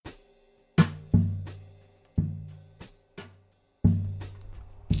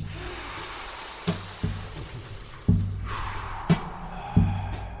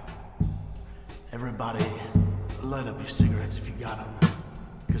Everybody, light up your cigarettes if you got them,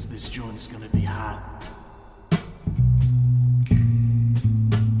 because this joint is gonna be hot.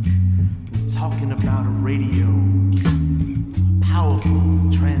 I'm talking about a radio, a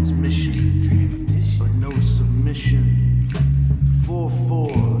powerful transmission, but no submission.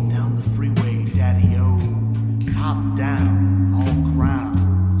 4-4 down the freeway, daddy-o, top down, all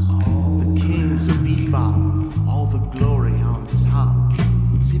crowns, the kings of bebop, all the glory on top.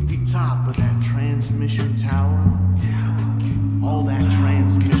 Tippy top of that transmission tower, all that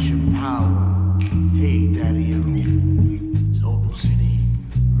transmission power. Hey, daddy-o, it's Opal City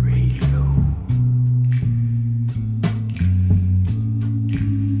Radio.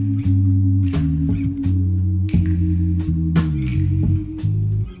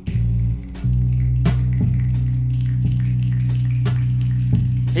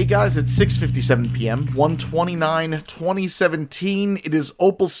 Hey guys, it's 6:57 p.m., 1/29/2017. It is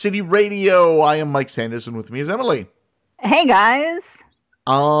Opal City Radio. I am Mike Sanderson. With me is Emily. Hey guys.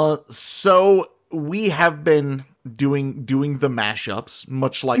 So we have been doing the mashups,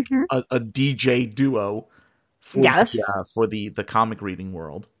 much like a DJ duo for the comic reading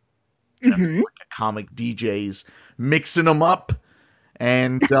world. Like a comic DJs mixing them up,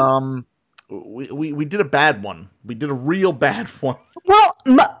 and we did a bad one. We did a real bad one. Well,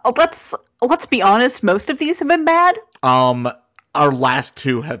 let's be honest. Most of these have been bad. Our last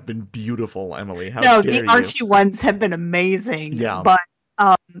two have been beautiful, Emily. How dare the Archie ones have been amazing. Yeah. But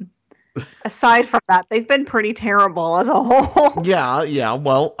aside from that, they've been pretty terrible as a whole. Yeah.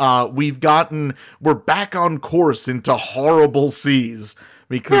 Well, we're back on course into horrible seas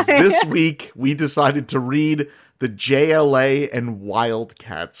because this week we decided to read the JLA and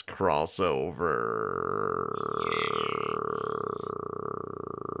Wildcats crossover.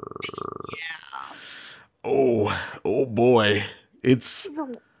 Yeah. Oh boy. This is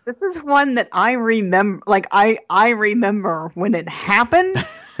one that I remember. Like I remember when it happened.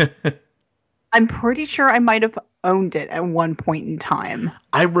 I'm pretty sure I might have owned it at one point in time.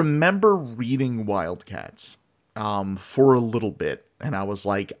 I remember reading Wildcats for a little bit, and I was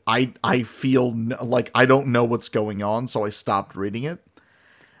like, I feel like I don't know what's going on, so I stopped reading it.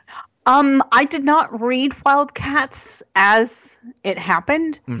 I did not read Wildcats as it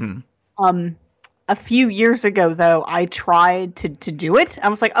happened. A few years ago, though, I tried to do it. I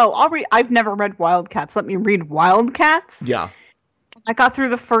was like, I've never read Wildcats. Let me read Wildcats. Yeah. I got through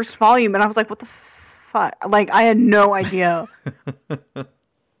the first volume, and I was like, what the fuck? Like, I had no idea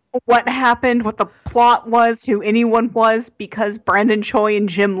what happened, what the plot was, who anyone was, because Brandon Choi and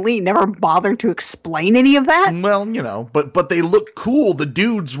Jim Lee never bothered to explain any of that. Well, but they look cool. The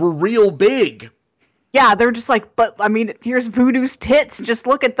dudes were real big. Yeah, they're just like, but, I mean, here's Voodoo's tits, just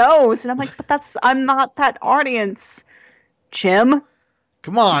look at those. And I'm like, but I'm not that audience, Jim.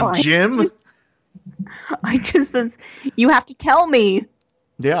 Come on, Jim. You have to tell me.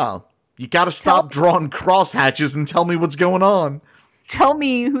 Yeah, you gotta stop drawing crosshatches and tell me what's going on. Tell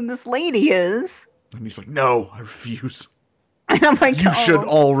me who this lady is. And he's like, no, I refuse. And I'm like, you should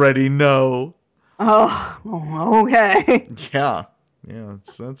already know. Oh, okay. Yeah,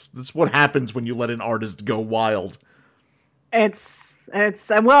 that's what happens when you let an artist go wild. Well, it was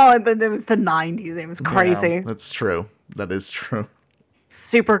the 90s. It was crazy. Yeah, that's true. That is true.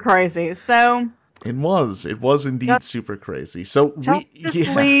 Super crazy. So it was indeed super crazy. So Justice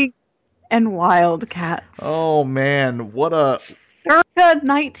League and Wildcats. Oh man, what a circa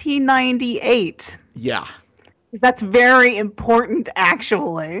 1998. Yeah. That's very important,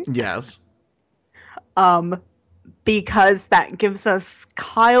 actually. Yes. Because that gives us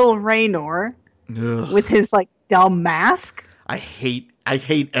Kyle Rayner with his like dumb mask. I hate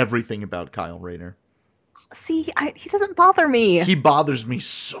everything about Kyle Rayner. See, he doesn't bother me. He bothers me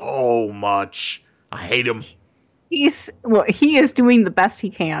so much. I hate him. He is doing the best he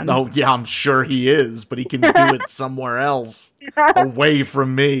can. Oh yeah, I'm sure he is, but he can do it somewhere else, away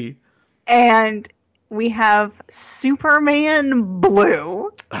from me. And we have Superman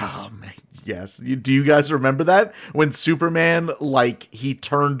Blue. Oh man, yes. Do you guys remember that when Superman he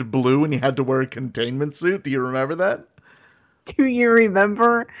turned blue and he had to wear a containment suit? Do you remember that? Do you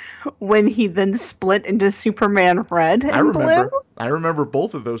remember when he then split into Superman Red and Blue? I remember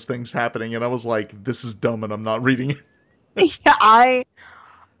both of those things happening, and I was like, this is dumb, and I'm not reading it. Yeah, I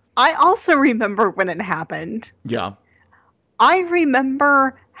also remember when it happened. Yeah. I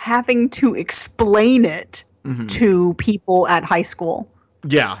remember having to explain it to people at high school.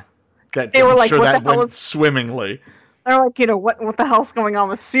 Yeah. They were like, what the hell is swimmingly. They're like, what the hell's going on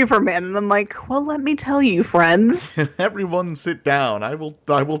with Superman? And I'm like, well, let me tell you, friends. Everyone sit down. I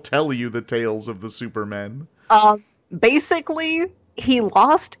will tell you the tales of the Superman. Basically, he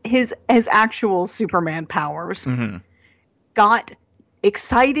lost his actual Superman powers, got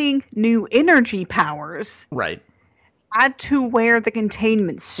exciting new energy powers, right? Had to wear the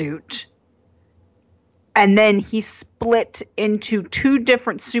containment suit, and then he split into two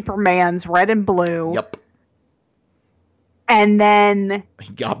different Supermans, red and blue. Yep. And then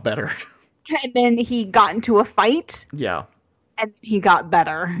he got better. And then he got into a fight. Yeah. And he got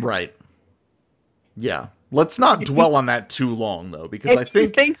better. Right. Yeah. Let's not dwell on that too long, though, because I think... If you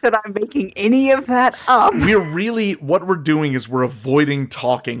think that I'm making any of that up... What we're doing is we're avoiding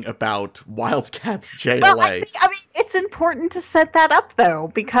talking about Wildcats JLA. Well, I mean, it's important to set that up,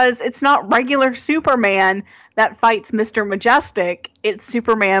 though, because it's not regular Superman that fights Mr. Majestic, it's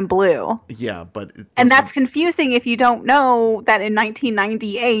Superman Blue. Yeah, but... And that's confusing if you don't know that in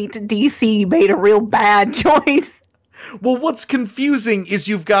 1998, DC made a real bad choice. Well, what's confusing is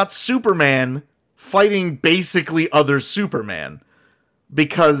you've got Superman fighting basically other Superman,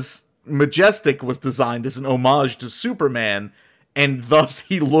 because Majestic was designed as an homage to Superman, and thus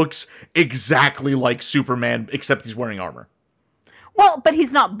he looks exactly like Superman, except he's wearing armor. Well, but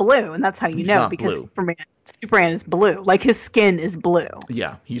he's not blue, and that's how you know, because blue. Superman is blue. Like, his skin is blue.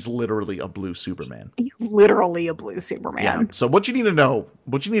 Yeah, he's literally a blue Superman. He's literally a blue Superman. Yeah, so what you need to know,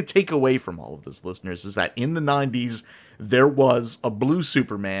 what you need to take away from all of this, listeners, is that in the 90s, there was a blue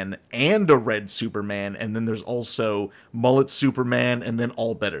Superman and a red Superman, and then there's also mullet Superman, and then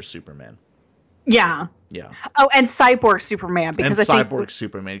all better Superman. Yeah. Yeah. Oh, and Cyborg Superman, because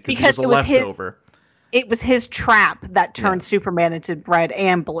Superman, because he was a leftover. It was his trap that turned Superman into red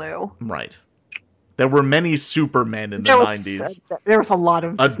and blue. Right. There were many Supermen in the 90s. There was a lot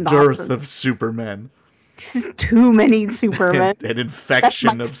of dearth of Supermen. Just too many Supermen. An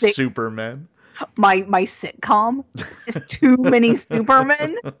infection of Supermen. My sitcom is too many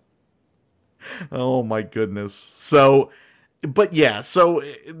Supermen. Oh my goodness. So, but yeah, so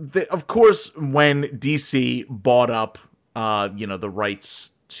of course when DC bought up, the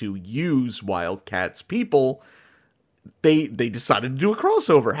rights to use Wildcats people, they decided to do a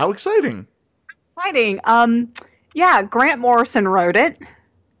crossover. How exciting! Exciting. Yeah, Grant Morrison wrote it.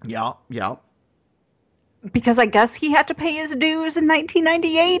 Yeah. Because I guess he had to pay his dues in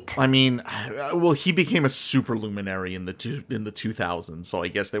 1998. I mean, well, he became a super luminary in the 2000s, so I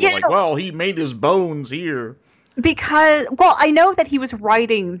guess they were like, well, he made his bones here. Because, well, I know that he was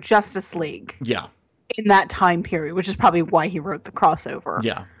writing Justice League. Yeah. In that time period, which is probably why he wrote the crossover.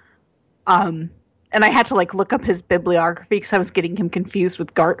 Yeah. And I had to look up his bibliography because I was getting him confused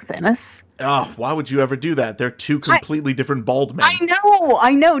with Garth Ennis. Oh, why would you ever do that? They're two completely different bald men.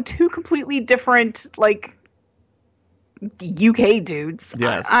 I know, two completely different UK dudes.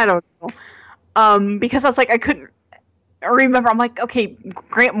 Yes. I don't know. Because I was I couldn't remember. I'm like, okay,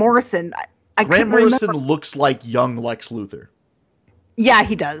 Grant Morrison. Grant Morrison looks like young Lex Luthor. Yeah,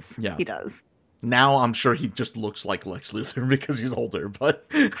 he does. Yeah, he does. Now I'm sure he just looks like Lex Luthor because he's older, but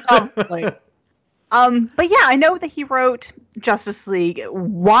probably. But yeah, I know that he wrote Justice League,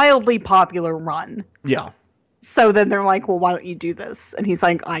 wildly popular run. Yeah. So then they're like, well, why don't you do this? And he's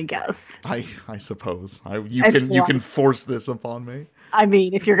like, I guess. I suppose. You can force this upon me. I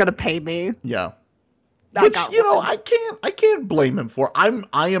mean, if you're gonna pay me. Yeah. Which, I can't blame him for.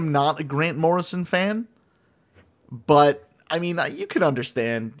 I am not a Grant Morrison fan, but I mean, you can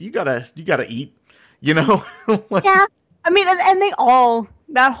understand. You gotta eat, Yeah. I mean, and they all,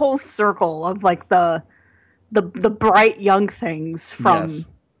 that whole circle of the bright young things from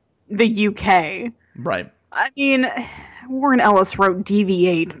the UK. Right. I mean, Warren Ellis wrote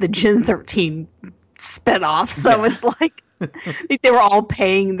DV8, the Gen 13 spinoff, so it's they were all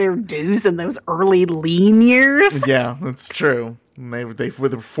paying their dues in those early lean years. Yeah, that's true. And they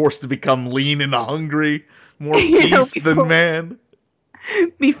were forced to become lean and hungry, more beast than man.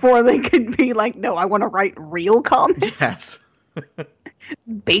 Before they could be like, no, I want to write real comics. Yes.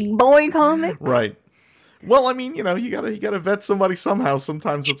 Big boy comics. Right. Well, I mean, you gotta vet somebody somehow.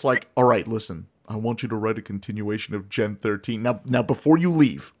 Sometimes it's like, all right, listen, I want you to write a continuation of Gen 13. Now, before you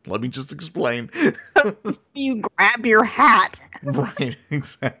leave, let me just explain. You grab your hat. Right,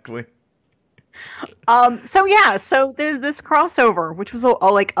 exactly. So there's this crossover, which was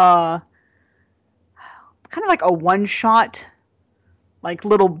kind of like a one-shot,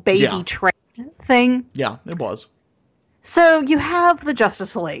 little baby trade thing. Yeah, it was. So you have the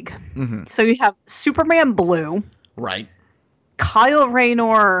Justice League. Mm-hmm. So you have Superman Blue. Right. Kyle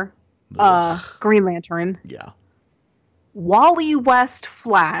Rayner, Green Lantern. Yeah. Wally West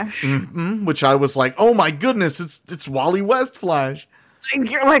Flash. Mm-hmm. Which I was like, oh my goodness, it's Wally West Flash. And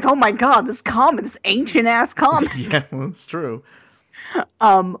you're like, oh my god, this ancient ass comic. Yeah, that's true.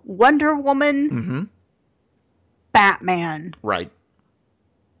 Wonder Woman. Mm-hmm. Batman. Right.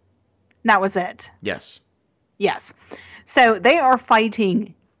 That was it. Yes. Yes. So they are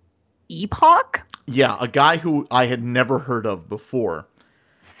fighting Epoch. Yeah, a guy who I had never heard of before.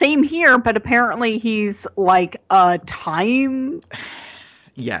 Same here, but apparently he's like a time...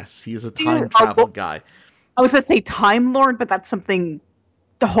 Yes, he's a time travel guy. I was going to say Time Lord, but that's something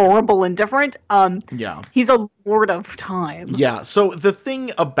horrible and different. Yeah. He's a Lord of Time. Yeah, so the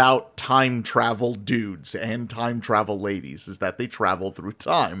thing about time travel dudes and time travel ladies is that they travel through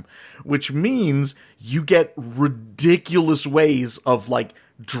time, which means you get ridiculous ways of, like,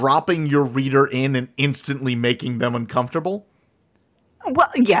 dropping your reader in and instantly making them uncomfortable. Well,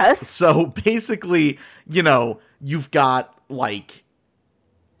 yes. So basically, you know, you've got, like,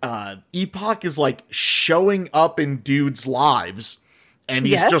 Epoch is, like, showing up in dudes' lives, and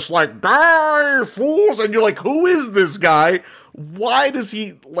he's just like, die, fools! And you're like, who is this guy? Why does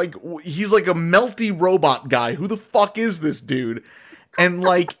he, like, he's like a melty robot guy. Who the fuck is this dude? And,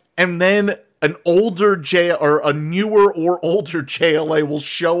 like, and then an older or a newer or older JLA will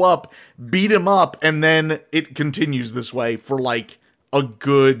show up, beat him up, and then it continues this way for, like, a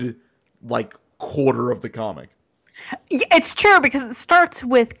good, like, quarter of the comic. It's true, because it starts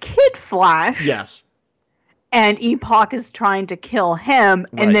with Kid Flash. Yes. And Epoch is trying to kill him,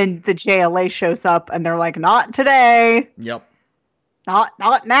 right. And then the JLA shows up, and they're like, not today. Yep.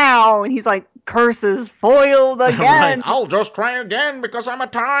 Not now. And he's like, curses foiled again. Right. I'll just try again, because I'm a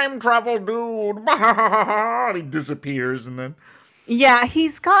time travel dude. And he disappears, and then... Yeah,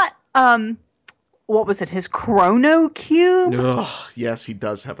 he's got, what was it, his Chrono Cube? Ugh, yes, he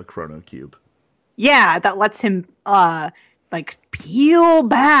does have a Chrono Cube. Yeah, that lets him, like, peel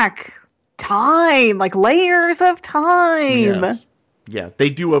back time, like layers of time. Yes. Yeah,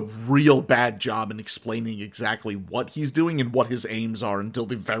 they do a real bad job in explaining exactly what he's doing and what his aims are until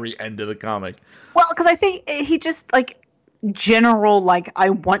the very end of the comic. Well, because I think he just, like, general, like,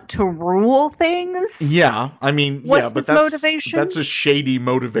 I want to rule things. Yeah, I mean, what's his motivation? That's a shady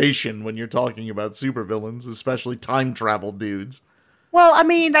motivation when you're talking about supervillains, especially time travel dudes. Well, I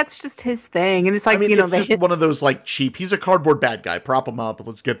mean, that's just his thing, and it's like, I mean, you know, it's just one of those, like, cheap, he's a cardboard bad guy, prop him up, and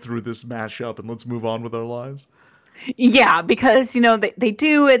let's get through this mashup, and let's move on with our lives. Yeah, because, you know, they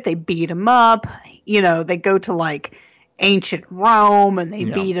do it, they beat him up, you know, they go to, like, ancient Rome, and they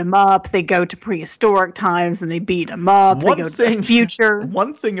beat him up, they go to prehistoric times, and they beat him up, they go to the future.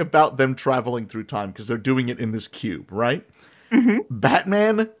 One thing about them traveling through time, because they're doing it in this cube, right? Mm-hmm.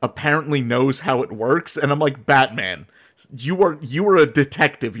 Batman apparently knows how it works, and I'm like, Batman... You are a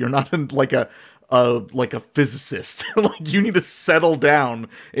detective. You're not like a physicist. Like, you need to settle down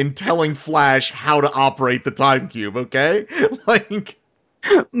in telling Flash how to operate the time cube, okay? Like,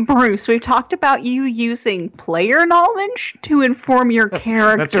 Bruce, we've talked about you using player knowledge to inform your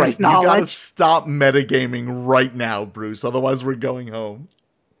character's that's right. knowledge. You gotta stop metagaming right now, Bruce. Otherwise, we're going home.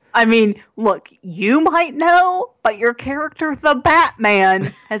 I mean, look, you might know, but your character, the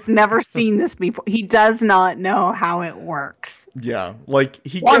Batman, has never seen this before. He does not know how it works. Yeah, like,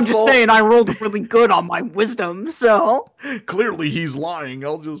 I'm just saying I rolled really good on my wisdom, so... Clearly he's lying,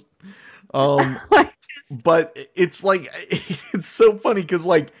 I'll just... But it's like, it's so funny, because,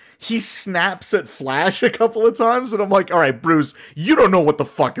 like, he snaps at Flash a couple of times, and I'm like, alright, Bruce, you don't know what the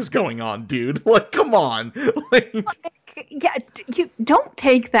fuck is going on, dude. Like, come on. Like, yeah, you don't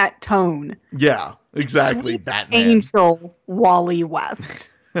take that tone. Yeah, exactly, Sweet Batman. Angel Wally West.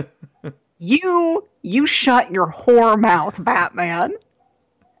 You shut your whore mouth, Batman.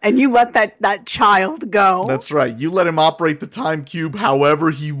 And you let that child go. That's right. You let him operate the time cube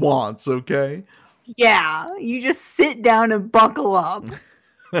however he wants, okay? Yeah, you just sit down and buckle up.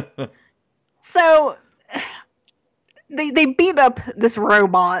 So, they beat up this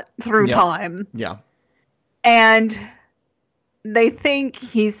robot through time. Yeah. And they think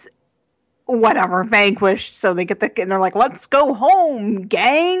he's, whatever, vanquished, so they get and they're like, let's go home,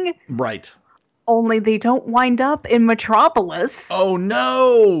 gang! Right. Only they don't wind up in Metropolis. Oh,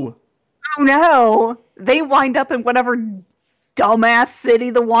 no! Oh, no! They wind up in whatever dumbass city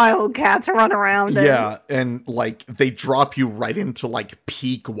the Wildcats run around in. Yeah, and, like, they drop you right into, like,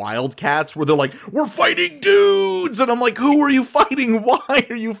 peak Wildcats, where they're like, we're fighting dudes! And I'm like, who are you fighting? Why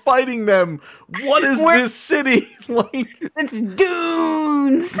are you fighting them? What is this city? Like, it's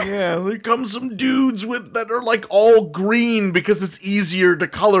dudes! Yeah, there come some dudes that are, like, all green, because it's easier to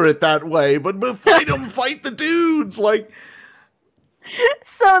color it that way, but fight them, fight the dudes! Like...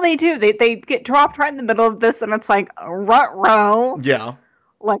 So they do. They get dropped right in the middle of this, and it's like, ruh-roh. Yeah.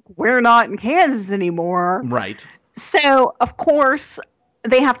 Like, we're not in Kansas anymore. Right. So, of course,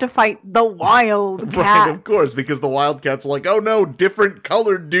 they have to fight the Wildcats. Right, of course, because the Wildcats are like, oh no, different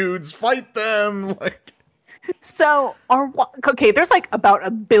colored dudes, fight them! Like, So there's like about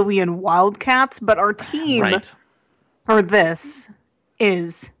 1 billion Wildcats, but our team for this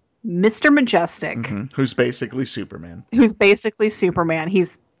is Mr. Majestic, who's basically Superman.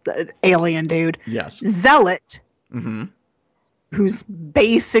 He's the alien dude. Yes. Zealot, who's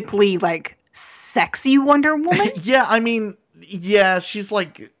basically like sexy Wonder Woman. Yeah, I mean, yeah, she's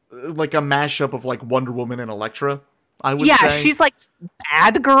like a mashup of like Wonder Woman and Elektra, I would say. Yeah, she's like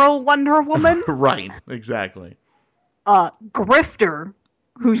bad girl Wonder Woman. Right, exactly. Grifter,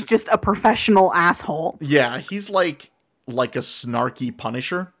 who's just a professional asshole. Yeah, he's like a snarky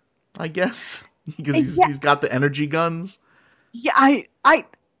Punisher, I guess, because he's got the energy guns. Yeah, I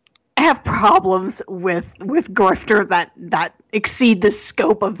have problems with Grifter that exceed the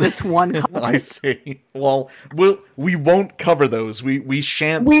scope of this one comic. I see. Well, we won't cover those. We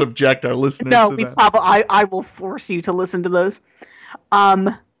shan't subject our listeners to that. I will force you to listen to those.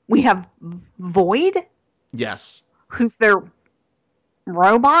 We have Void. Yes. Who's their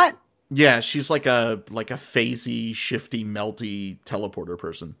robot? Yeah, she's like a phasey, shifty, melty teleporter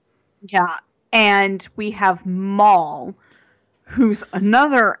person. Yeah, and we have Maul, who's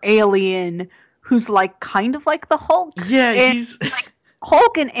another alien who's like kind of like the Hulk. Yeah, he's like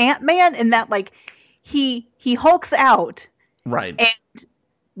Hulk and Ant-Man in that like he hulks out. Right. And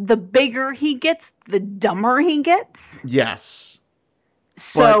the bigger he gets, the dumber he gets. Yes.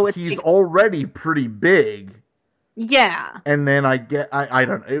 So but he's already pretty big. Yeah. And then I don't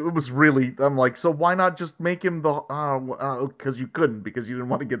know. It was really, I'm like, so why not just make him the, because you couldn't, because you didn't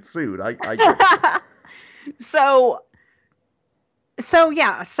want to get sued. So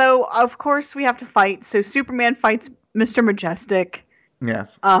of course we have to fight. So Superman fights Mr. Majestic.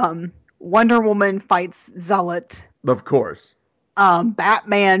 Yes. Wonder Woman fights Zealot. Of course.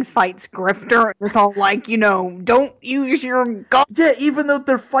 Batman fights Grifter. It's all like, don't use your gun. Yeah, even though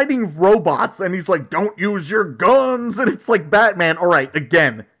they're fighting robots, and he's like, don't use your guns, and it's like, Batman, all right,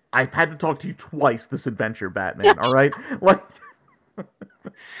 again, I've had to talk to you twice this adventure, Batman, all right? Like,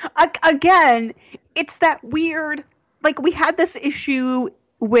 again, it's that weird, like, we had this issue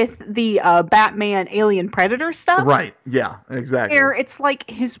with the Batman Alien Predator stuff. Right, yeah, exactly. Where it's like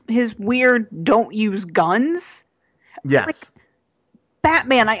his weird don't use guns. Yes. Like,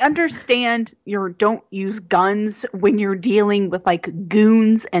 Batman, I understand your don't use guns when you're dealing with, like,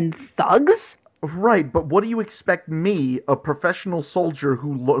 goons and thugs. Right, but what do you expect me, a professional soldier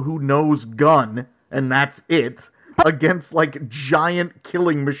who knows gun, and that's it, against, like, giant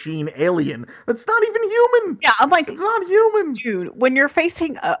killing machine alien? That's not even human! Yeah, I'm like... It's not human! Dude, when you're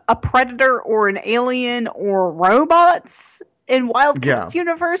facing a predator or an alien or robots in Wildcats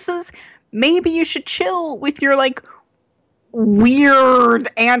universes, maybe you should chill with your, like... weird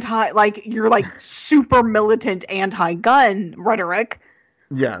you're like super militant anti-gun rhetoric.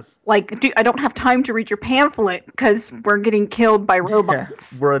 Yes. Like, dude, I don't have time to read your pamphlet because we're getting killed by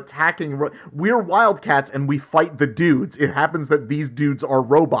robots. Yeah, we're attacking. We're Wildcats and we fight the dudes. It happens that these dudes are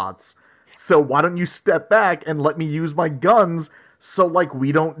robots. So why don't you step back and let me use my guns so, like,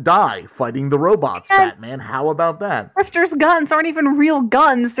 we don't die fighting the robots, Batman? How about that? Grifter's guns aren't even real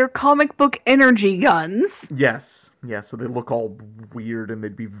guns. They're comic book energy guns. Yes. Yeah, so they look all weird and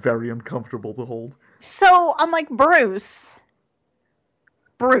they'd be very uncomfortable to hold. So I'm like, Bruce,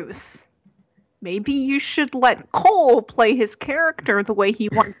 maybe you should let Cole play his character the way he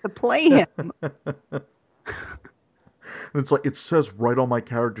wants to play him. It's like, it says right on my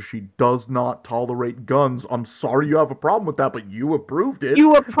character she does not tolerate guns. I'm sorry you have a problem with that, but you approved it.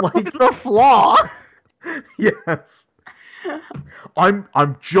 You approved the flaw. Yes.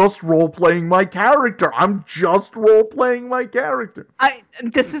 I'm just role-playing my character.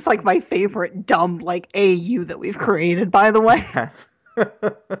 This is like my favorite dumb like AU that we've created, by the way. Yes.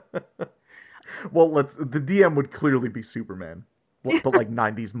 Well, the DM would clearly be Superman. But like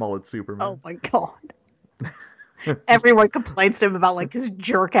 90s mullet Superman. Oh my god. Everyone complains to him about like his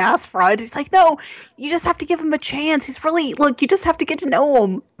jerk ass front. He's like, no, you just have to give him a chance. You just have to get to know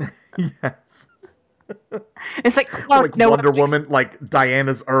him. Yes. It's like Clark, like Wonder Woman, like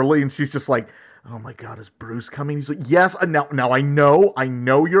Diana's early, and she's just like, "Oh my God, is Bruce coming?" He's like, "Yes." Now I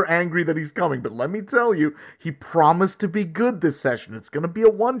know you're angry that he's coming, but let me tell you, he promised to be good this session. It's gonna be a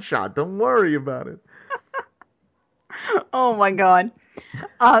one shot. Don't worry about it. Oh my God.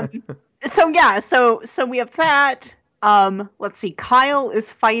 So we have that. Let's see. Kyle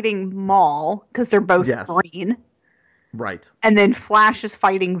is fighting Maul because they're both green. Right. And then Flash is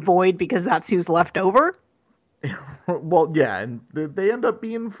fighting Void because that's who's left over. Well, yeah, and they end up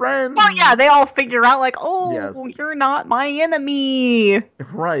being friends. Well, yeah, they all figure out, like, you're not my enemy.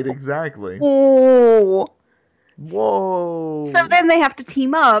 Right, exactly. Oh. Whoa. So then they have to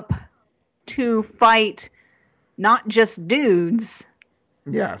team up to fight not just dudes.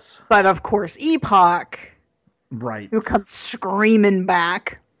 Yes. But of course, Epoch. Right. Who comes screaming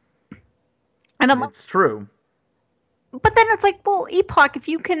back. And it's true. But then it's like, well, Epoch, if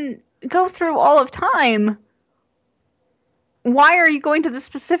you can go through all of time, why are you going to the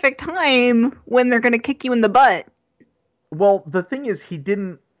specific time when they're going to kick you in the butt? Well, the thing is, he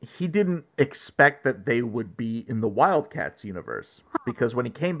didn't expect that they would be in the Wildcats universe. Because when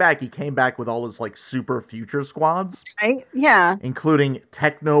he came back with all his, like, super future squads. Right? Yeah. Including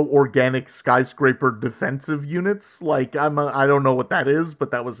techno-organic skyscraper defensive units. Like, I don't know what that is,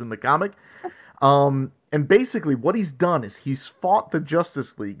 but that was in the comic. And basically what he's done is he's fought the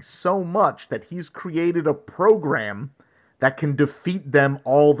Justice League so much that he's created a program that can defeat them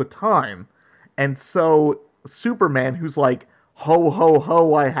all the time. And so Superman, who's like, ho, ho,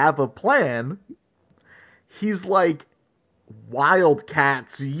 ho, I have a plan, he's like,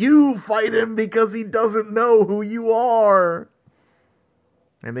 Wildcats, you fight him because he doesn't know who you are.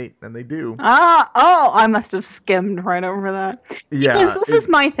 And they do. I must have skimmed right over that. Yeah. Because this is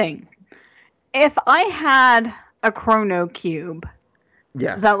my thing. If I had a chrono cube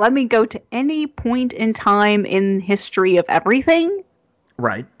that let me go to any point in time in history of everything,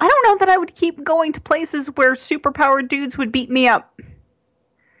 right? I don't know that I would keep going to places where superpowered dudes would beat me up.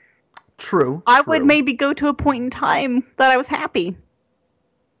 True. I would maybe go to a point in time that I was happy.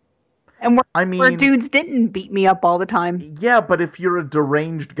 And where dudes didn't beat me up all the time. Yeah, but if you're a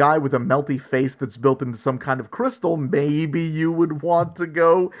deranged guy with a melty face that's built into some kind of crystal, maybe you would want to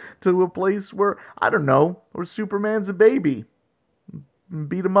go to a place where, I don't know, where Superman's a baby.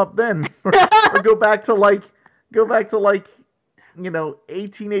 Beat him up then. or go back to like,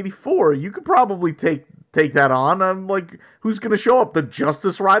 1884. You could probably take that on. I'm like, who's going to show up? The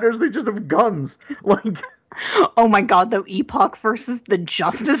Justice Riders? They just have guns. Like, oh my god, though, Epoch versus the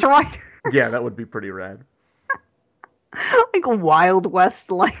Justice Riders. Yeah, that would be pretty rad. Like Wild West,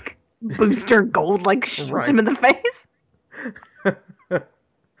 like Booster Gold, like shoots him in the face.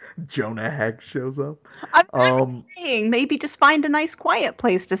 Jonah Hex shows up. I'm saying maybe just find a nice, quiet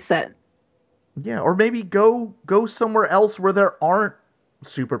place to sit. Yeah, or maybe go somewhere else where there aren't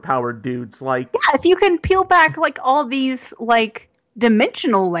superpowered dudes. Like, yeah, if you can peel back like all these like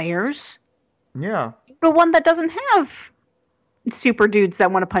dimensional layers. Yeah, the one that doesn't have super dudes that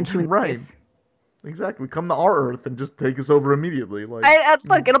want to punch you in the face. Exactly. Come to our Earth and just take us over immediately. Like,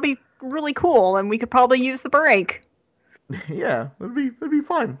 look, it'll be really cool, and we could probably use the break. Yeah, that'd be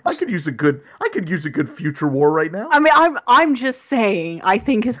fine. I could use a good future war right now. I mean, I'm just saying. I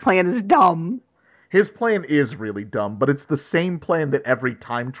think his plan is dumb. His plan is really dumb, but it's the same plan that every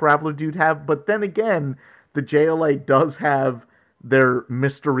time traveler dude have. But then again, the JLA does have their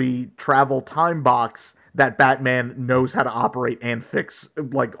mystery travel time box that Batman knows how to operate and fix,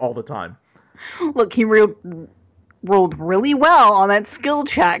 like, all the time. Look, he rolled really well on that skill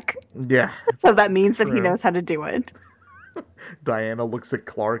check. Yeah. So that means that he knows how to do it. Diana looks at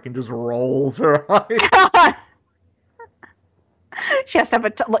Clark and just rolls her eyes. She has to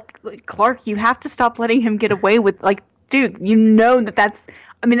have look, Clark, you have to stop letting him get away with, like, dude, you know that's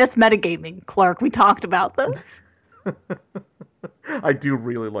metagaming, Clark. We talked about this. I do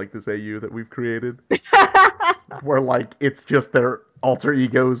really like this AU that we've created. Where, like, it's just their alter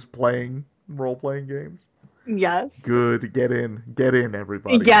egos playing role-playing games. Yes. Good. Get in,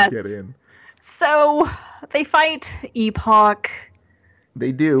 everybody. Yes. Get in. So, they fight Epoch.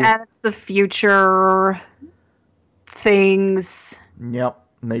 They do. And it's the future things. Yep.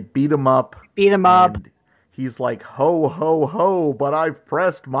 And they beat him up. He's like, ho, ho, ho, but I've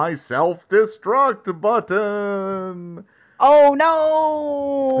pressed my self-destruct button. Oh,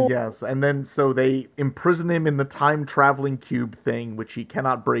 no! Yes, and then so they imprison him in the time-traveling cube thing, which he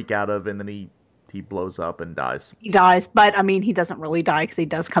cannot break out of, and then he blows up and dies. He dies, but, I mean, he doesn't really die because he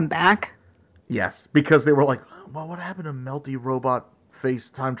does come back. Yes, because they were like, well, what happened to melty robot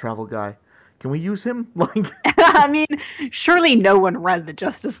face time travel guy? Can we use him? Like, I mean, surely no one read the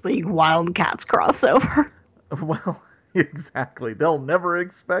Justice League Wildcats crossover. Well, exactly. They'll never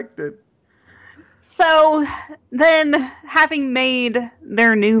expect it. So, then, having made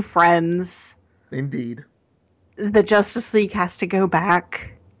their new friends... Indeed. The Justice League has to go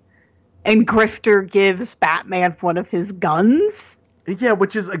back, and Grifter gives Batman one of his guns. Yeah,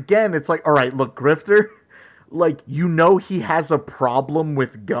 which is, again, it's like, alright, look, Grifter, like, you know he has a problem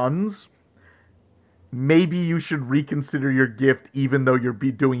with guns. Maybe you should reconsider your gift, even though you're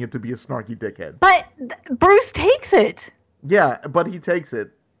doing it to be a snarky dickhead. But Bruce takes it. Yeah, but he takes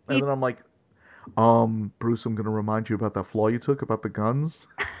it. And then I'm like, Bruce, I'm going to remind you about that flaw you took about the guns.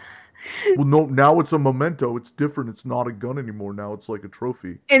 Well, no, now it's a memento. It's different. It's not a gun anymore. Now it's like a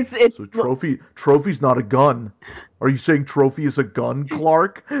trophy. It's so trophy's not a gun. Are you saying trophy is a gun,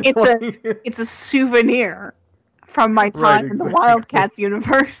 Clark? It's a souvenir from my time in the Wildcats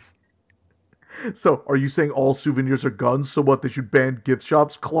universe. So, are you saying all souvenirs are guns? So what, they should ban gift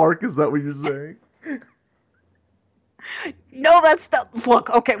shops, Clark? Is that what you're saying? No, that's the... Look,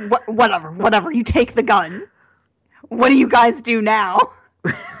 okay, whatever. You take the gun. What do you guys do now?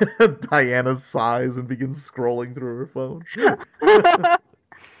 Diana sighs and begins scrolling through her phone.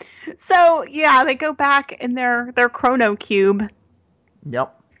 So, yeah, they go back in their chrono cube.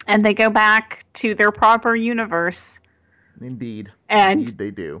 Yep. And they go back to their proper universe. Indeed. And indeed they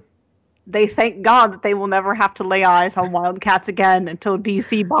do. They thank God that they will never have to lay eyes on Wildcats again until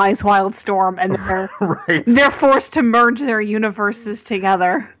DC buys Wildstorm, and they're forced to merge their universes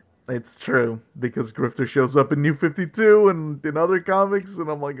together. It's true, because Grifter shows up in New 52 and in other comics, and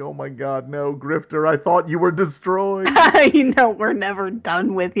I'm like, oh my god, no, Grifter, I thought you were destroyed. We're never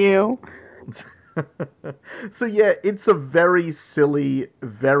done with you. So yeah, it's a very silly,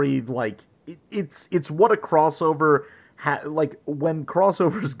 very, it's what a crossover... when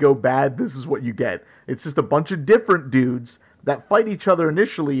crossovers go bad, this is what you get. It's just a bunch of different dudes that fight each other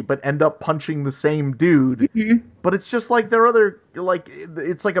initially, but end up punching the same dude. Mm-hmm. But it's just like their other,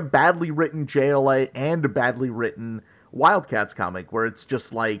 it's like a badly written JLA and a badly written Wildcats comic, where it's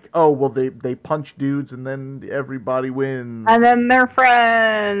just like, oh, well, they punch dudes and then everybody wins. And then they're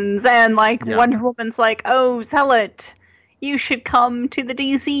friends, and Wonder Woman's like, oh, Zealot, you should come to the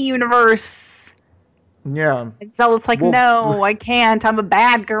DC universe. Yeah. And Zealot's like, no, I can't. I'm a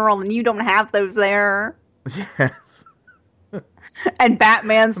bad girl, and you don't have those there. Yes. And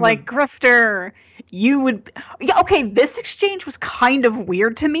Batman's like, Grifter, you would... Yeah, okay, this exchange was kind of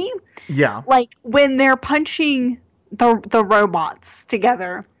weird to me. Yeah. When they're punching the robots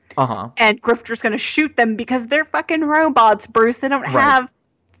together, and Grifter's gonna shoot them because they're fucking robots, Bruce. They don't have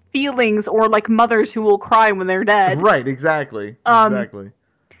feelings or, mothers who will cry when they're dead. Right, exactly. Exactly.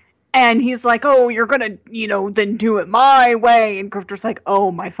 And he's like, oh, you're gonna, then do it my way. And Grifter's like,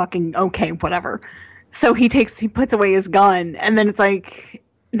 oh, my fucking, okay, whatever. So he puts away his gun, and then it's like,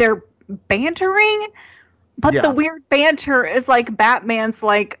 they're bantering, but the weird banter is Batman's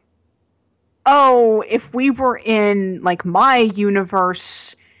like, oh, if we were in, my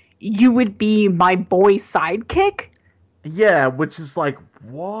universe, you would be my boy sidekick? Yeah, which is like,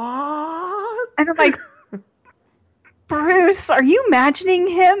 what? And I'm like... Bruce, are you imagining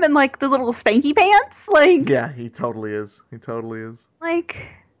him in the little spanky pants? Yeah, he totally is. He totally is.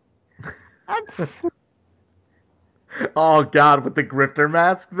 That's... Oh god, with the Grifter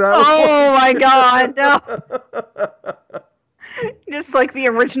mask though? Oh my god, no. Just the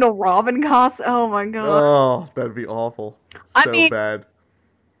original Robin costume. Oh my god. Oh, that'd be awful. So bad.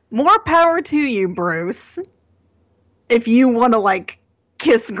 More power to you, Bruce. If you want to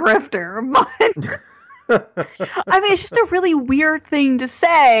kiss Grifter, but... it's just a really weird thing to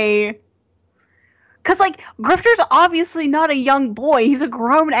say. Because, Grifter's obviously not a young boy. He's a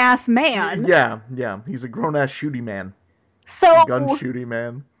grown-ass man. Yeah. He's a grown-ass shooty man. So... Gun shooty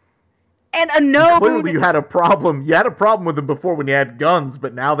man. And a node... Clearly you had a problem. You had a problem with him before when you had guns,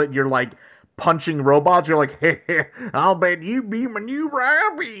 but now that you're, punching robots, you're like, hey, I'll bet you be my new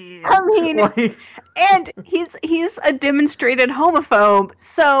Robbie. I mean... And he's a demonstrated homophobe,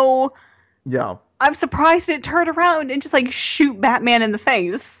 so... Yeah. I'm surprised it turned around and just shoot Batman in the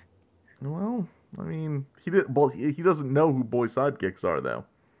face. Well, I mean, he doesn't know who boy sidekicks are, though.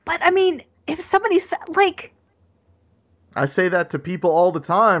 But I mean, if somebody said I say that to people all the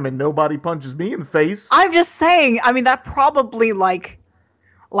time, and nobody punches me in the face. I'm just saying. I mean, that probably around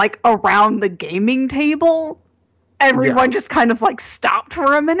the gaming table, everyone just kind of stopped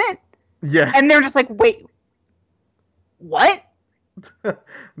for a minute. Yeah. And they're just like, wait, what? And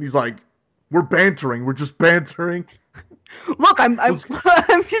he's like, we're bantering. We're just bantering. Look, I'm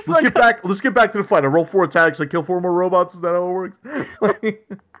just let's get back to the fight. I roll 4 attacks. I kill 4 more robots. Is that how it works?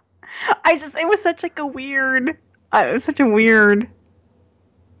 It was such a weird, it was such a weird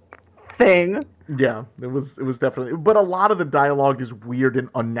thing. Yeah, it was definitely. But a lot of the dialogue is weird and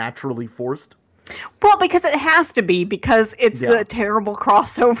unnaturally forced. Well, because it has to be, because it's the terrible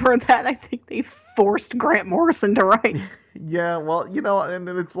crossover that I think they forced Grant Morrison to write. Yeah, well, and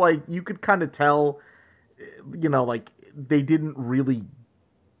it's you could kind of tell, they didn't really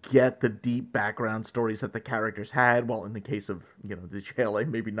get the deep background stories that the characters had. Well, in the case of, the JLA,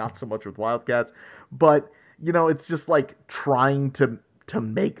 maybe not so much with Wildcats, but, it's just trying to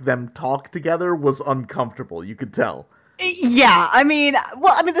make them talk together was uncomfortable. You could tell. Yeah,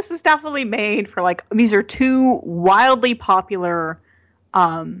 this was definitely made for these are 2 wildly popular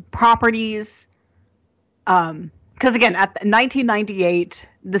properties. Because again, at 1998,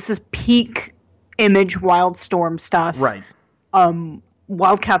 this is peak Image Wildstorm stuff. Right.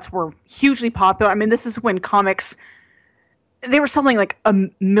 Wildcats were hugely popular. I mean, this is when comics, they were selling like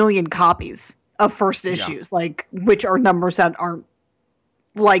 1 million copies of first issues, like, which are numbers that aren't,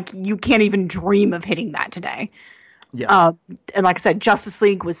 like, you can't even dream of hitting that today. Yeah. And like I said, Justice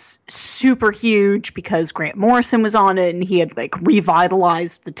League was super huge because Grant Morrison was on it and he had like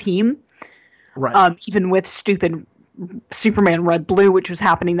revitalized the team. Right. Even with stupid Superman Red Blue, which was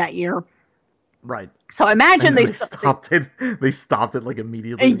happening that year. Right. So I imagine they stopped it. They stopped it like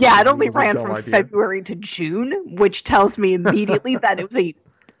immediately. Yeah, it only ran from February to June, which tells me immediately that it was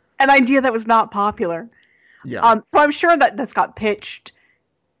an idea that was not popular. Yeah. So I'm sure that this got pitched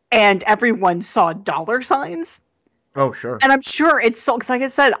and everyone saw dollar signs. Oh, sure. And I'm sure it's sold, because like I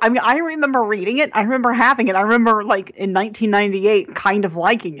said, I mean, I remember reading it. I remember having it. I remember, like, in 1998, kind of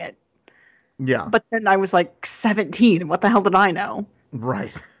liking it. Yeah. But then I was, like, 17. What the hell did I know?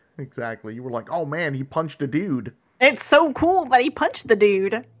 Right. Exactly. You were like, oh, man, he punched a dude. It's so cool that he punched the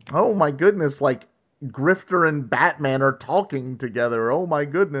dude. Oh, my goodness. Like, Grifter and Batman are talking together. Oh, my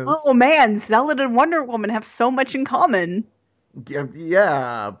goodness. Oh, man. Zealot and Wonder Woman have so much in common.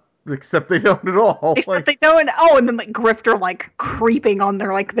 Yeah. Except they don't at all. Except they don't. Oh, and then like Grifter like creeping on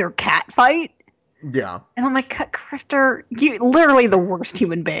their cat fight. Yeah. And I'm like, Grifter, you literally the worst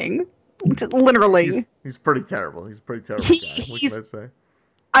human being. Literally. He's pretty terrible. He's a pretty terrible guy. What can I say?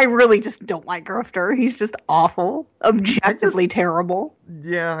 I really just don't like Grifter. He's just awful. Objectively terrible.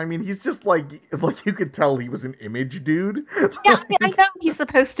 Yeah, I mean, he's just like you could tell he was an Image dude. Yeah, I know he's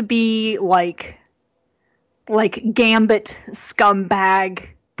supposed to be like Gambit scumbag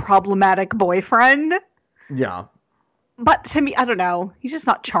problematic boyfriend. Yeah. But to me, I don't know. He's just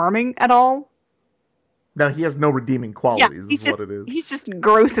not charming at all. No, he has no redeeming qualities, is what it is. He's just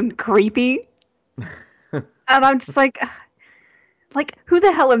gross and creepy. And I'm just like, who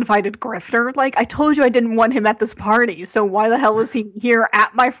the hell invited Grifter? Like, I told you I didn't want him at this party, so why the hell is he here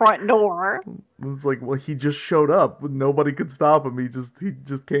at my front door? It's like, well, he just showed up. Nobody could stop him. He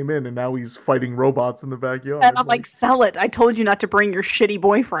just came in, and now he's fighting robots in the backyard. And I'm like, Zealot, I told you not to bring your shitty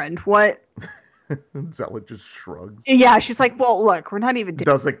boyfriend. What? Zealot just shrugs. Yeah, she's like, well, look, we're not even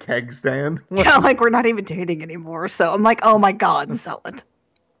dating. Does a keg stand? Yeah, like, we're not even dating anymore. So I'm like, oh my god, Zealot.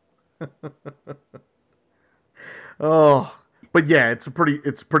 Oh, but yeah, it's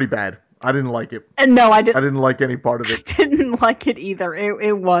pretty bad. I didn't like it. And no, I didn't like any part of it. I didn't like it either.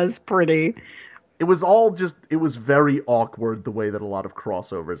 It was pretty. It was all it was very awkward the way that a lot of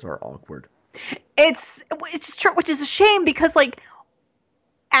crossovers are awkward. It's true, which is a shame because, like,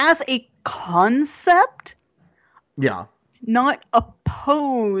 as a concept, yeah, not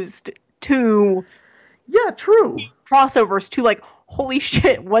opposed to true crossovers to, like, holy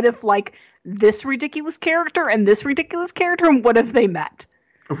shit, what if, like, this ridiculous character and this ridiculous character, and what if they met?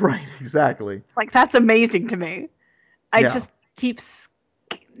 Right, exactly. Like, that's amazing to me. I just keeps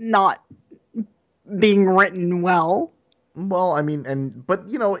not being written well. Well, I mean, but,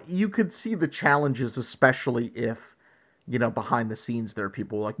 you know, you could see the challenges, especially if, you know, behind the scenes there are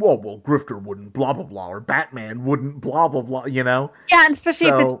people like, well, Grifter wouldn't blah, blah, blah, or Batman wouldn't blah, blah, blah, you know? Yeah, and especially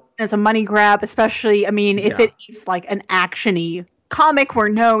if it's as a money grab, especially, I mean, if it is like an action-y comic where,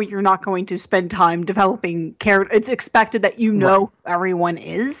 no, you're not going to spend time developing character. It's expected that you know who everyone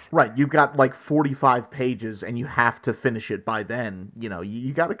is. Right, you've got like 45 pages and you have to finish it by then. You know,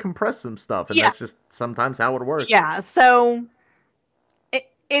 you got to compress some stuff, and that's just sometimes how it works. Yeah, so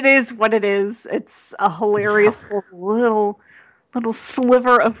it is what it is. It's a hilarious little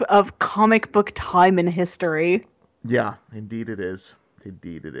sliver of comic book time in history. Yeah, indeed it is.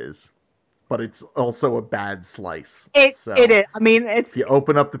 Indeed it is. But it's also a bad slice. It is. I mean, it's... You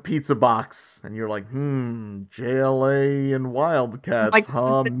open up the pizza box, and you're like, JLA and Wildcats, like,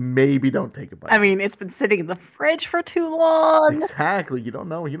 maybe don't take a bite. I mean, it's been sitting in the fridge for too long. Exactly. You don't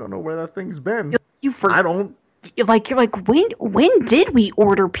know where that thing's been. I don't. You're like, when did we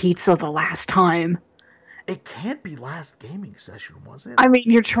order pizza the last time? It can't be last gaming session, was it? I mean,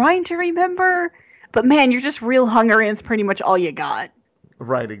 you're trying to remember, but man, you're just real hungry, and it's pretty much all you got.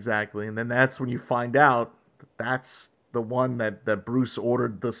 Right, exactly. And then that's when you find out that's the one that Bruce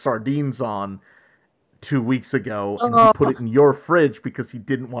ordered the sardines on 2 weeks ago, and he put it in your fridge because he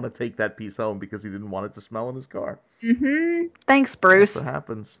didn't want to take that piece home because he didn't want it to smell in his car. Mm-hmm. Thanks, Bruce. That's what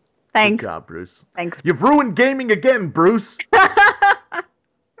happens. Thanks. Good job, Bruce. Thanks. You've ruined gaming again, Bruce!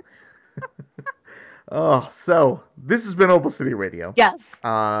 So this has been Opal City Radio. Yes.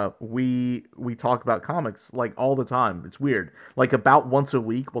 We talk about comics like all the time. It's weird. Like about once a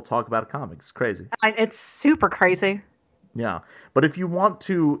week, we'll talk about a comic. It's crazy. It's super crazy. Yeah. But if you want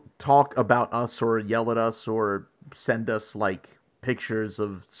to talk about us or yell at us or send us, like, pictures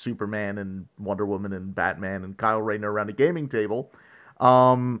of Superman and Wonder Woman and Batman and Kyle Rayner around a gaming table,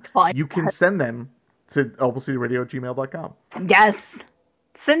 you can send them to opalcityradio@gmail.com. Yes.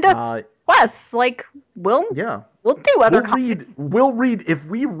 Send us requests. Like, we'll do other comics. We'll read, if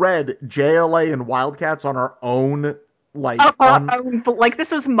we read JLA and Wildcats on our own, like, like,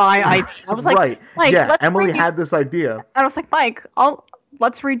 this was my idea. I was like, right. Mike, yeah, Emily had this idea. And I was like, Mike,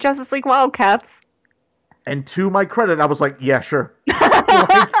 let's read Justice League Wildcats. And to my credit, I was like, yeah, sure.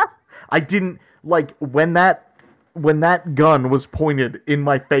 Like, I didn't, like, when that gun was pointed in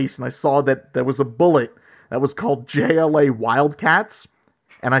my face and I saw that there was a bullet that was called JLA Wildcats,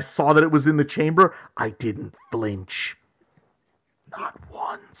 and I saw that it was in the chamber, I didn't flinch. Not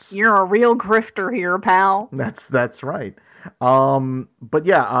once. You're a real grifter here, pal. That's right. But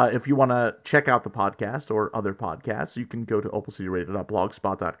yeah, if you want to check out the podcast or other podcasts, you can go to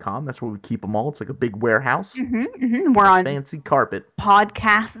opalcityradio.blogspot.com. That's where we keep them all. It's like a big warehouse. We're on fancy carpet.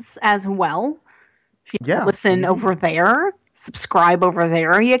 Podcasts as well. If you listen over there, subscribe over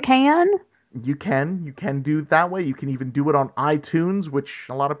there, you can. You can do it that way. You can even do it on iTunes, which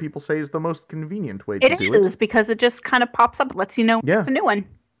a lot of people say is the most convenient way to do it. It is, because it just kind of pops up, lets you know it's a new one.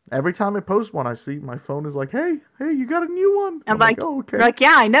 Every time I post one, I see my phone is like, hey, you got a new one. I'm like, oh, okay. You're like,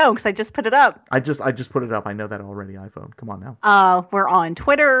 yeah, I know, because I just put it up. I just put it up. I know that already, iPhone. Come on now. We're on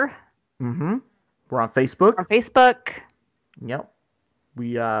Twitter. Mm-hmm. We're on Facebook. Yep.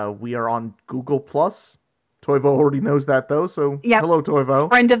 We are on Google Plus. Toivo already knows that, though, so hello, Toivo.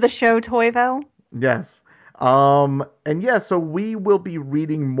 Friend of the show, Toivo. Yes. And yeah, so we will be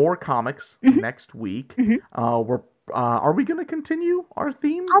reading more comics next week. Are we going to continue our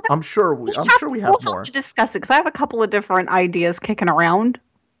theme? I'm sure we have more. We'll have to discuss it, because I have a couple of different ideas kicking around.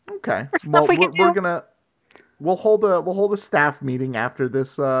 Okay. We'll hold a staff meeting after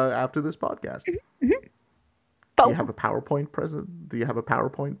this podcast. Do you have a PowerPoint present? Do you have a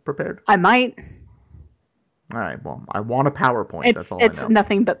PowerPoint prepared? I might. All right. Well, I want a PowerPoint. That's all I know. It's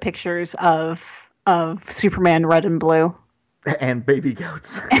nothing but pictures of Superman red and blue. And baby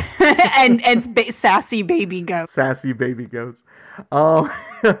goats. and sassy baby goats. Sassy baby goats. Well,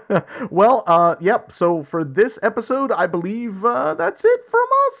 yep. So for this episode, I believe that's it from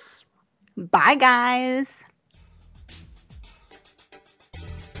us. Bye, guys.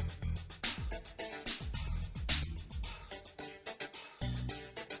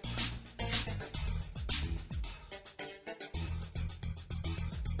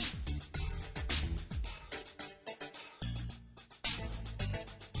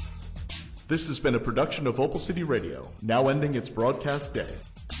 This has been a production of Opal City Radio, now ending its broadcast day.